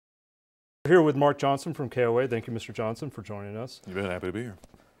Here with Mark Johnson from KOA. Thank you, Mr. Johnson, for joining us. You've been happy to be here.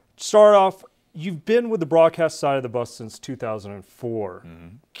 Start off, you've been with the broadcast side of the bus since 2004.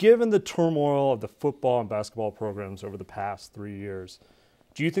 Given the turmoil of the football and basketball programs over the past 3 years,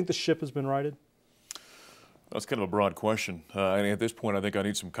 do you think the ship has been righted? That's kind of a broad question. And at this point, I think I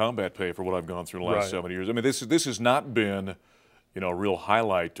need some combat pay for what I've gone through the last 7 years. I mean, this has not been, a real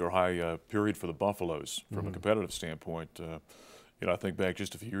highlight or high period for the Buffaloes from a competitive standpoint. I think back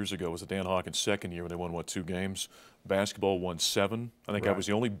just a few years ago, it was the Dan Hawkins' second year when they won, 2 games. Basketball won 7. I think I was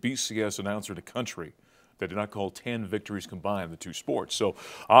the only BCS announcer in the country that did not call 10 victories combined in the 2 sports. So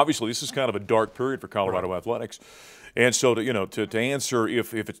obviously this is kind of a dark period for Colorado athletics. And so to answer if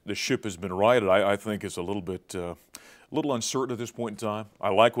the ship has been righted, I think is a little bit uncertain at this point in time. I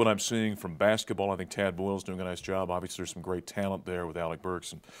like what I'm seeing from basketball. I think Tad Boyle's doing a nice job. Obviously there's some great talent there with Alec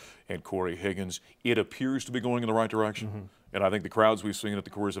Burks and Corey Higgins. It appears to be going in the right direction. And I think the crowds we've seen at the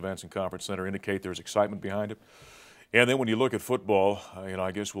Coors Events and Conference Center indicate there's excitement behind it. And then when you look at football,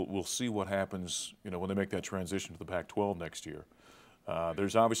 I guess we'll see what happens, when they make that transition to the Pac-12 next year.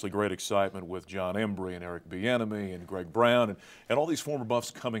 There's obviously great excitement with John Embry and Eric Bieniemy and Greg Brown and all these former Buffs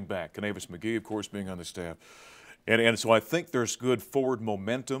coming back. Kanavis McGee, of course, being on the staff. And so I think there's good forward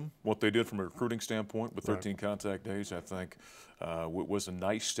momentum. What they did from a recruiting standpoint with 13 contact days, I think, was a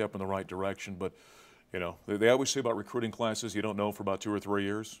nice step in the right direction. But they always say about recruiting classes, you don't know for about 2 or 3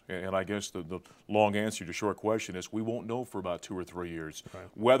 years. And I guess the long answer to your short question is we won't know for about 2 or 3 years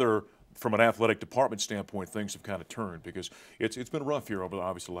whether, from an athletic department standpoint, things have kind of turned, because it's been rough here over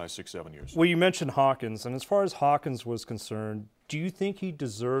obviously the last 6, 7 years. Well, you mentioned Hawkins, and as far as Hawkins was concerned, do you think he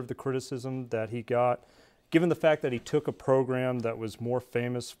deserved the criticism that he got, given the fact that he took a program that was more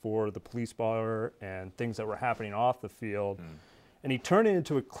famous for the police bar and things that were happening off the field, and he turned it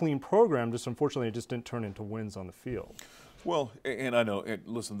into a clean program, just unfortunately it just didn't turn into wins on the field? Well, and I know,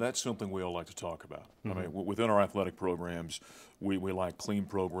 listen, that's something we all like to talk about. I mean, within our athletic programs, we like clean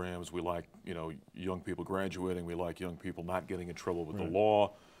programs. We like, young people graduating. We like young people not getting in trouble with the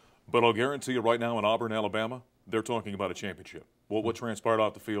law. But I'll guarantee you right now in Auburn, Alabama, they're talking about a championship. Well, what transpired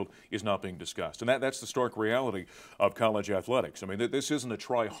off the field is not being discussed. And that's the stark reality of college athletics. I mean, this isn't a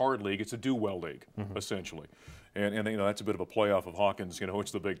try-hard league. It's a do-well league, essentially. And that's a bit of a playoff of Hawkins,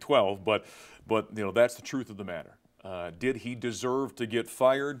 it's the Big 12. But that's the truth of the matter. Did he deserve to get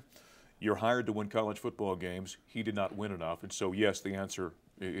fired? You're hired to win college football games. He did not win enough. And so, yes, the answer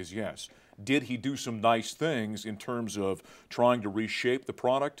is yes. Did he do some nice things in terms of trying to reshape the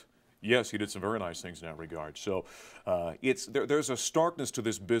product? Yes, he did some very nice things in that regard. So there's a starkness to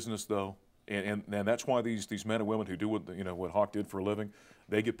this business, though, and that's why these men and women who do what Hawk did for a living,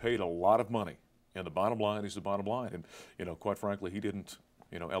 they get paid a lot of money. And the bottom line is the bottom line. And, quite frankly, he didn't,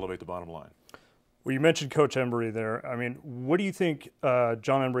 elevate the bottom line. Well, you mentioned Coach Embry there. I mean, what do you think John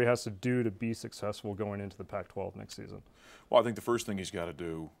Embry has to do to be successful going into the Pac-12 next season? Well, I think the first thing he's got to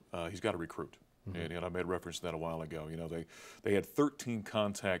do, he's got to recruit. And I made reference to that a while ago. They had 13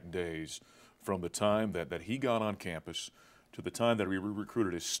 contact days from the time that he got on campus to the time that he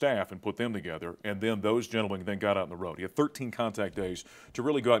recruited his staff and put them together, and then those gentlemen then got out on the road. He had 13 contact days to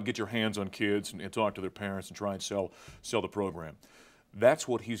really go out and get your hands on kids and talk to their parents and try and sell the program. That's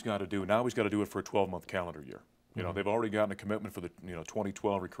what he's got to do. Now he's got to do it for a 12-month calendar year. They've already gotten a commitment for the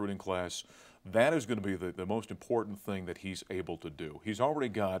 2012 recruiting class. That is going to be the most important thing that he's able to do. He's already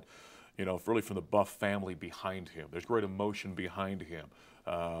got, really from the Buff family behind him. There's great emotion behind him.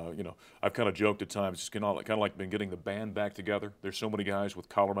 I've kind of joked at times, it's kind of like been getting the band back together. There's so many guys with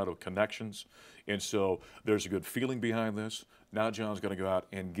Colorado connections, and so there's a good feeling behind this. Now John's got to go out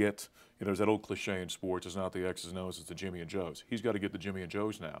and get, there's that old cliche in sports, it's not the X's and O's, it's the Jimmy and Joes. He's got to get the Jimmy and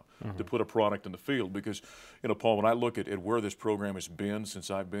Joes now to put a product in the field, because, Paul, when I look at where this program has been since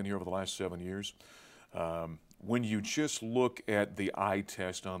I've been here over the last 7 years, when you just look at the eye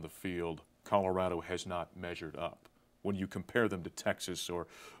test on the field, Colorado has not measured up. When you compare them to Texas or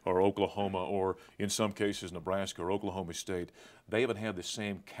Oklahoma, or in some cases Nebraska or Oklahoma State, they haven't had the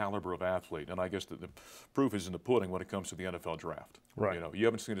same caliber of athlete. And I guess the proof is in the pudding when it comes to the NFL draft. Right. You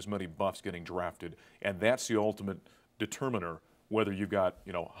haven't seen as many Buffs getting drafted, and that's the ultimate determiner whether you've got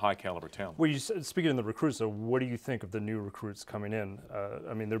high caliber talent. Well, speaking of the recruits, so what do you think of the new recruits coming in?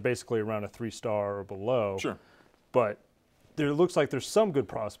 I mean, they're basically around a 3-star or below. Sure. But there looks like there's some good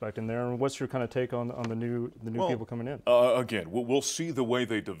prospect in there. And what's your kind of take on the new people coming in? Again, we'll see the way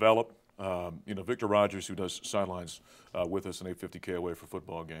they develop. Victor Rogers, who does sidelines with us in 850 KOA for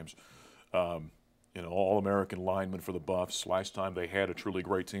football games, All-American lineman for the Buffs. Last time they had a truly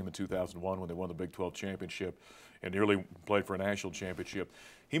great team in 2001 when they won the Big 12 championship and nearly played for a national championship.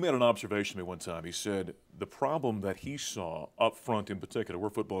 He made an observation to me one time. He said the problem that he saw up front in particular, where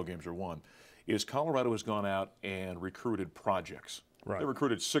football games are won, is Colorado has gone out and recruited projects. Right. They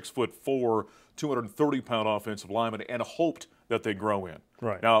recruited 6'4", 230-pound offensive linemen and hoped that they grow in.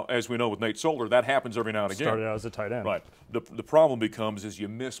 Right. Now, as we know with Nate Solder, that happens every now and again. Started out as a tight end. Right. The problem becomes is you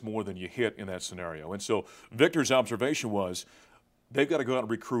miss more than you hit in that scenario. And so Victor's observation was they've got to go out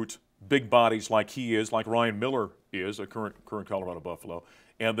and recruit big bodies like he is, like Ryan Miller is, a current Colorado Buffalo,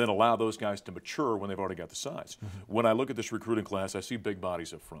 and then allow those guys to mature when they've already got the size. When I look at this recruiting class, I see big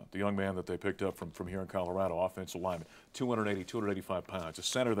bodies up front. The young man that they picked up from here in Colorado, offensive lineman, 280, 285 pounds. The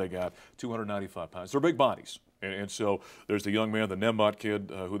center they got, 295 pounds. They're big bodies. And so there's the young man, the Nembot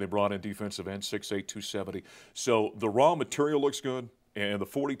kid, who they brought in, defensive end, 6'8", 270. So the raw material looks good, and the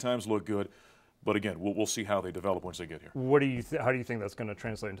 40 times look good. But again, we'll see how they develop once they get here. How do you think that's going to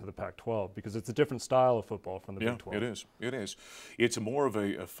translate into the Pac-12? Because it's a different style of football from the Big 12. Yeah, it is. It is. It's more of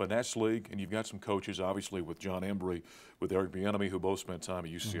a finesse league, and you've got some coaches, obviously, with John Embry, with Eric Bieniemy, who both spent time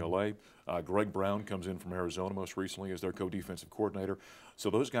at UCLA. Greg Brown comes in from Arizona most recently as their co-defensive coordinator. So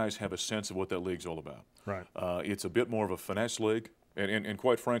those guys have a sense of what that league's all about. Right. It's a bit more of a finesse league. And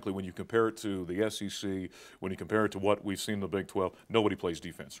quite frankly, when you compare it to the SEC, when you compare it to what we've seen in the Big 12, nobody plays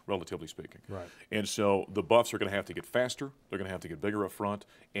defense, relatively speaking. Right. And so the Buffs are going to have to get faster. They're going to have to get bigger up front,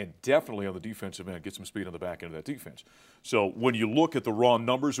 and definitely on the defensive end, get some speed on the back end of that defense. So when you look at the raw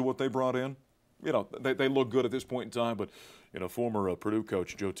numbers of what they brought in, they look good at this point in time. But former Purdue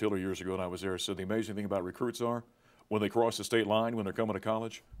coach Joe Tiller years ago when I was there said the amazing thing about recruits are, when they cross the state line, when they're coming to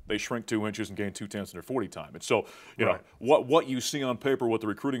college, they shrink 2 inches and gain 2/10 in their 40 time. And so, what you see on paper, what the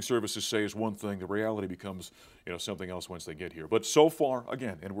recruiting services say is one thing. The reality becomes, something else once they get here. But so far,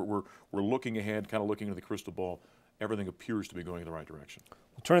 again, and we're looking ahead, kind of looking into the crystal ball. Everything appears to be going in the right direction.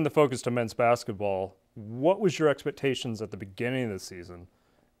 Turning the focus to men's basketball, what was your expectations at the beginning of the season,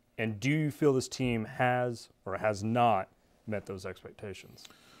 and do you feel this team has or has not met those expectations?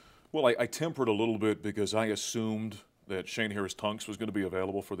 Well, I tempered a little bit because I assumed that Shane Harris-Tunks was going to be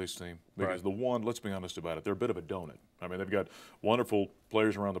available for this team. Because let's be honest about it, they're a bit of a donut. I mean, they've got wonderful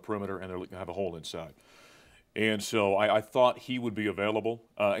players around the perimeter, and they have a hole inside. And so I thought he would be available.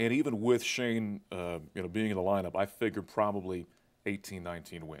 And even with Shane being in the lineup, I figured probably 18,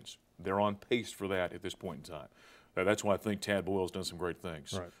 19 wins. They're on pace for that at this point in time. That's why I think Tad Boyle's done some great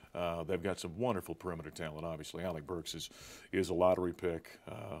things. Right. They've got some wonderful perimeter talent, obviously. Alec Burks is a lottery pick.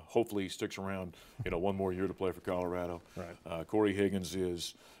 Hopefully he sticks around, one more year to play for Colorado. Right. Corey Higgins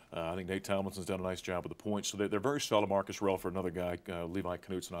is. I think Nate Tomlinson's done a nice job with the points. So they're very solid. Marcus Relford, another guy. Levi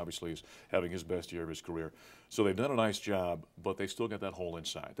Knutson, obviously, is having his best year of his career. So they've done a nice job, but they still got that hole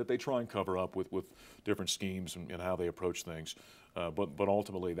inside that they try and cover up with different schemes and how they approach things. But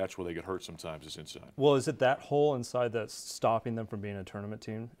ultimately, that's where they get hurt sometimes, is inside. Well, is it that hole inside that's stopping them from being a tournament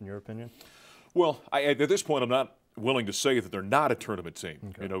team, in your opinion? Well, at this point, I'm not willing to say that they're not a tournament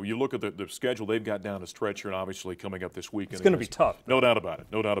team. Okay. You look at the schedule they've got down the stretch here, and obviously coming up this weekend. It's going to be tough. No doubt about it.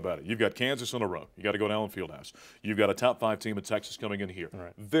 No doubt about it. You've got Kansas on the road. You got to go to Allen Fieldhouse. You've got a top 5 team in Texas coming in here.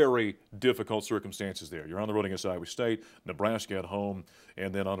 Right. Very difficult circumstances there. You're on the road against Iowa State, Nebraska at home,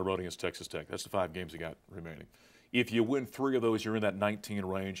 and then on the road against Texas Tech. That's the 5 games you got remaining. If you win 3 of those, you're in that 19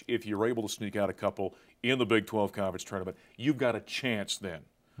 range. If you're able to sneak out a couple in the Big 12 Conference tournament, you've got a chance then.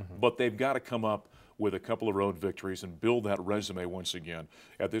 But they've got to come up with a couple of road victories and build that resume once again.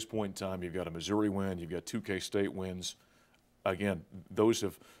 At this point in time, you've got a Missouri win, you've got 2 K-State wins. Again, those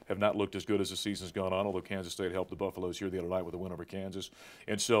have not looked as good as the season's gone on, although Kansas State helped the Buffaloes here the other night with a win over Kansas.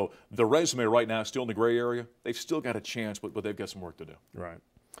 And so the resume right now is still in the gray area. They've still got a chance, but they've got some work to do. Right.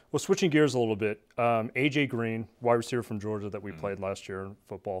 Well, switching gears a little bit, A.J. Green, wide receiver from Georgia that we played last year in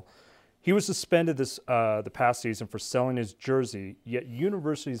football, he was suspended the past season for selling his jersey, yet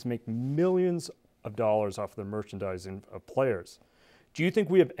universities make millions of dollars off their merchandising of players. Do you think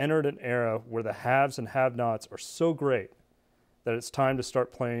we have entered an era where the haves and have-nots are so great that it's time to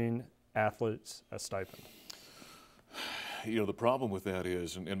start paying athletes a stipend? The problem with that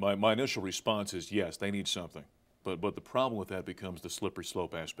is, and my initial response is yes, they need something. But the problem with that becomes the slippery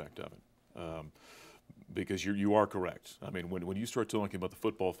slope aspect of it. Because you are correct. I mean, when you start talking about the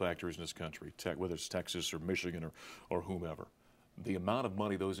football factories in this country, whether it's Texas or Michigan or whomever, the amount of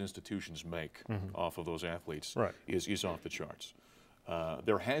money those institutions make off of those athletes is off the charts.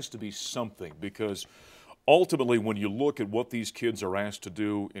 There has to be something, because ultimately when you look at what these kids are asked to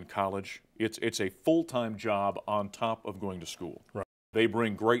do in college, it's a full-time job on top of going to school. Right. They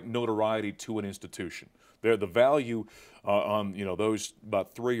bring great notoriety to an institution. They're the value on those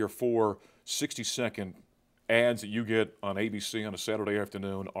about 3 or 4 60-second ads that you get on ABC on a Saturday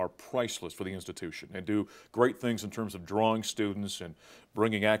afternoon are priceless for the institution and do great things in terms of drawing students and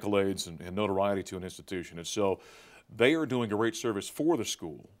bringing accolades and notoriety to an institution. And so they are doing a great service for the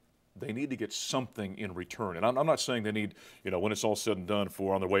school. They need to get something in return. And I'm not saying they need, when it's all said and done,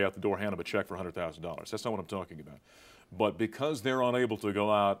 for on their way out the door, hand them a check for $100,000. That's not what I'm talking about. But because they're unable to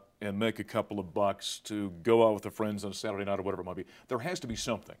go out and make a couple of bucks to go out with their friends on a Saturday night or whatever it might be, there has to be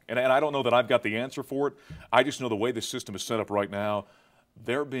something. And I don't know that I've got the answer for it. I just know the way the system is set up right now,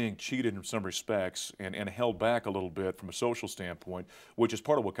 they're being cheated in some respects and held back a little bit from a social standpoint, which is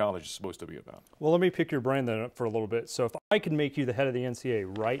part of what college is supposed to be about. Well, let me pick your brain then for a little bit. So if I could make you the head of the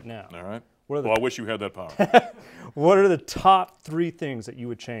NCAA right now. All right. Well, I wish you had that power. What are the top 3 things that you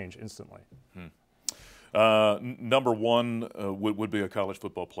would change instantly? Number one would be a college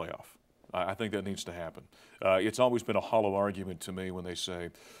football playoff. I think that needs to happen. It's always been a hollow argument to me when they say,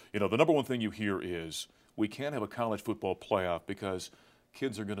 the number one thing you hear is we can't have a college football playoff because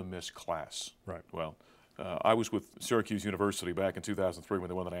kids are going to miss class. Right. Well, I was with Syracuse University back in 2003 when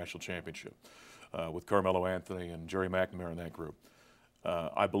they won the national championship with Carmelo Anthony and Jerry McNamara and that group.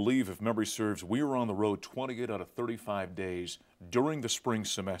 I believe, if memory serves, we were on the road 28 out of 35 days during the spring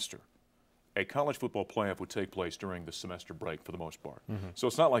semester. A college football playoff would take place during the semester break for the most part. So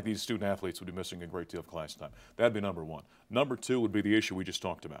it's not like these student athletes would be missing a great deal of class time. That'd be number one. Number two would be the issue we just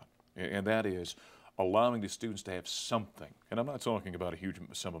talked about, and that is allowing the students to have something. And I'm not talking about a huge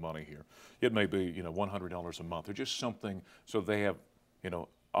sum of money here. It may be, $100 a month or just something so they have,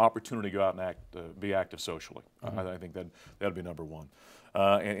 opportunity to go out and be active socially. I think that'd be number one.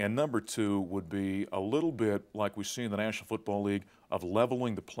 And number two would be a little bit like we see in the National Football League of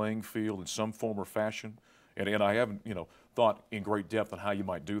leveling the playing field in some form or fashion. And I haven't, thought in great depth on how you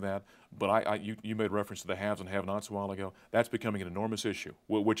might do that, but you made reference to the haves and have-nots a while ago. That's becoming an enormous issue,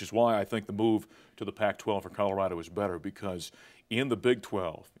 which is why I think the move to the Pac-12 for Colorado is better, because in the Big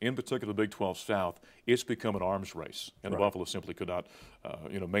 12, in particular the Big 12 South, it's become an arms race, and the Buffalo simply could not,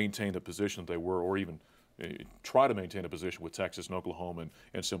 maintain the position that they were, or even try to maintain a position with Texas and Oklahoma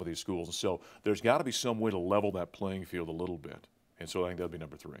and some of these schools. And so there's got to be some way to level that playing field a little bit, and so I think that'd be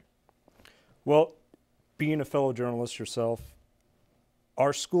number three. Well, being a fellow journalist yourself,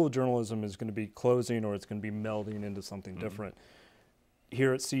 our school of journalism is going to be closing, or it's going to be melding into something different.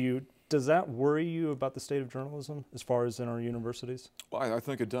 Here at CU, does that worry you about the state of journalism as far as in our universities? Well, I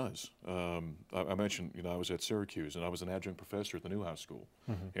think it does. I mentioned, I was at Syracuse, and I was an adjunct professor at the Newhouse School.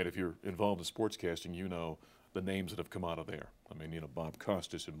 And if you're involved in sportscasting, you know the names that have come out of there. I mean, Bob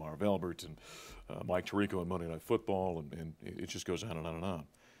Costas and Marv Albert and Mike Tirico and Monday Night Football, and it just goes on and on and on.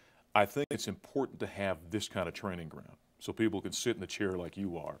 I think it's important to have this kind of training ground so people can sit in the chair like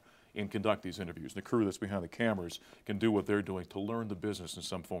you are and conduct these interviews. The crew that's behind the cameras can do what they're doing to learn the business in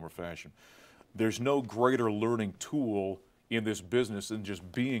some form or fashion. There's no greater learning tool in this business than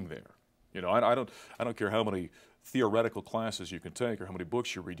just being there. I don't care how many theoretical classes you can take or how many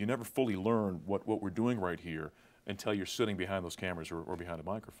books you read. You never fully learn what we're doing right here until you're sitting behind those cameras or behind a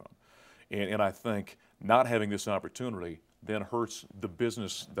microphone. And I think not having this opportunity then hurts the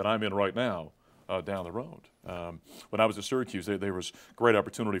business that I'm in right now down the road. When I was at Syracuse, there was great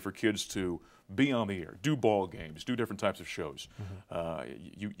opportunity for kids to be on the air, do ball games, do different types of shows.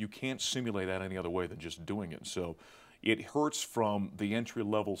 You can't simulate that any other way than just doing it. So it hurts from the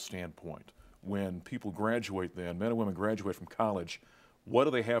entry-level standpoint. When people graduate then, men and women graduate from college, what do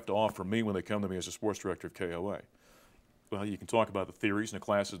they have to offer me when they come to me as a sports director of KOA? Well, you can talk about the theories and the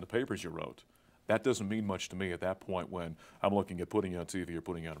classes and the papers you wrote. That doesn't mean much to me at that point when I'm looking at putting you on TV or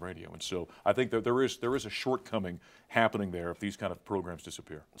putting you on radio. And so I think that there is a shortcoming happening there if these kind of programs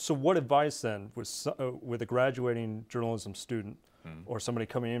disappear. So what advice then with a graduating journalism student or somebody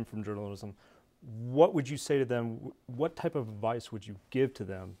coming in from journalism, what would you say to them? What type of advice would you give to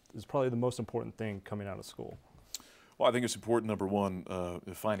them is probably the most important thing coming out of school? Well, I think it's important, number one,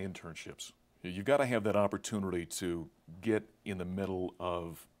 to find internships. You've got to have that opportunity to get in the middle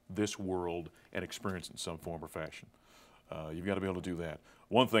of this world and experience it in some form or fashion. You've got to be able to do that.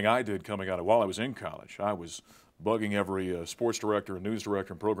 One thing I did coming out of while I was in college, I was bugging every sports director and news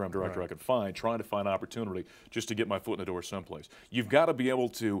director and program director I could find, trying to find opportunity just to get my foot in the door someplace. You've got to be able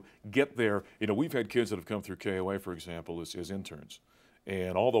to get there. We've had kids that have come through KOA, for example, as interns.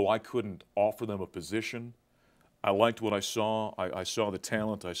 And although I couldn't offer them a position, I liked what I saw. I saw the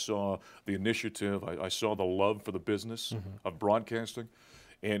talent. I saw the initiative. I saw the love for the business of broadcasting.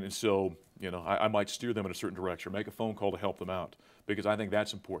 And so, I might steer them in a certain direction, or make a phone call to help them out, because I think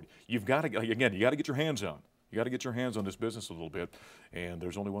that's important. You've got to, again, you got to get your hands on. you got to get your hands on this business a little bit, and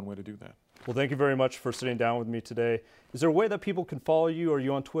there's only one way to do that. Well, thank you very much for sitting down with me today. Is there a way that people can follow you? Are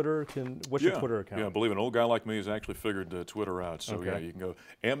you on Twitter? What's your Twitter account? Yeah, believe an old guy like me has actually figured Twitter out. So yeah, you can go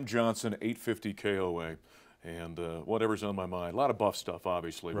mjohnson850 KOA. And whatever's on my mind, a lot of buff stuff,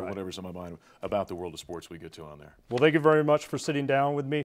 obviously, but whatever's on my mind about the world of sports, we get to on there. Well, thank you very much for sitting down with me.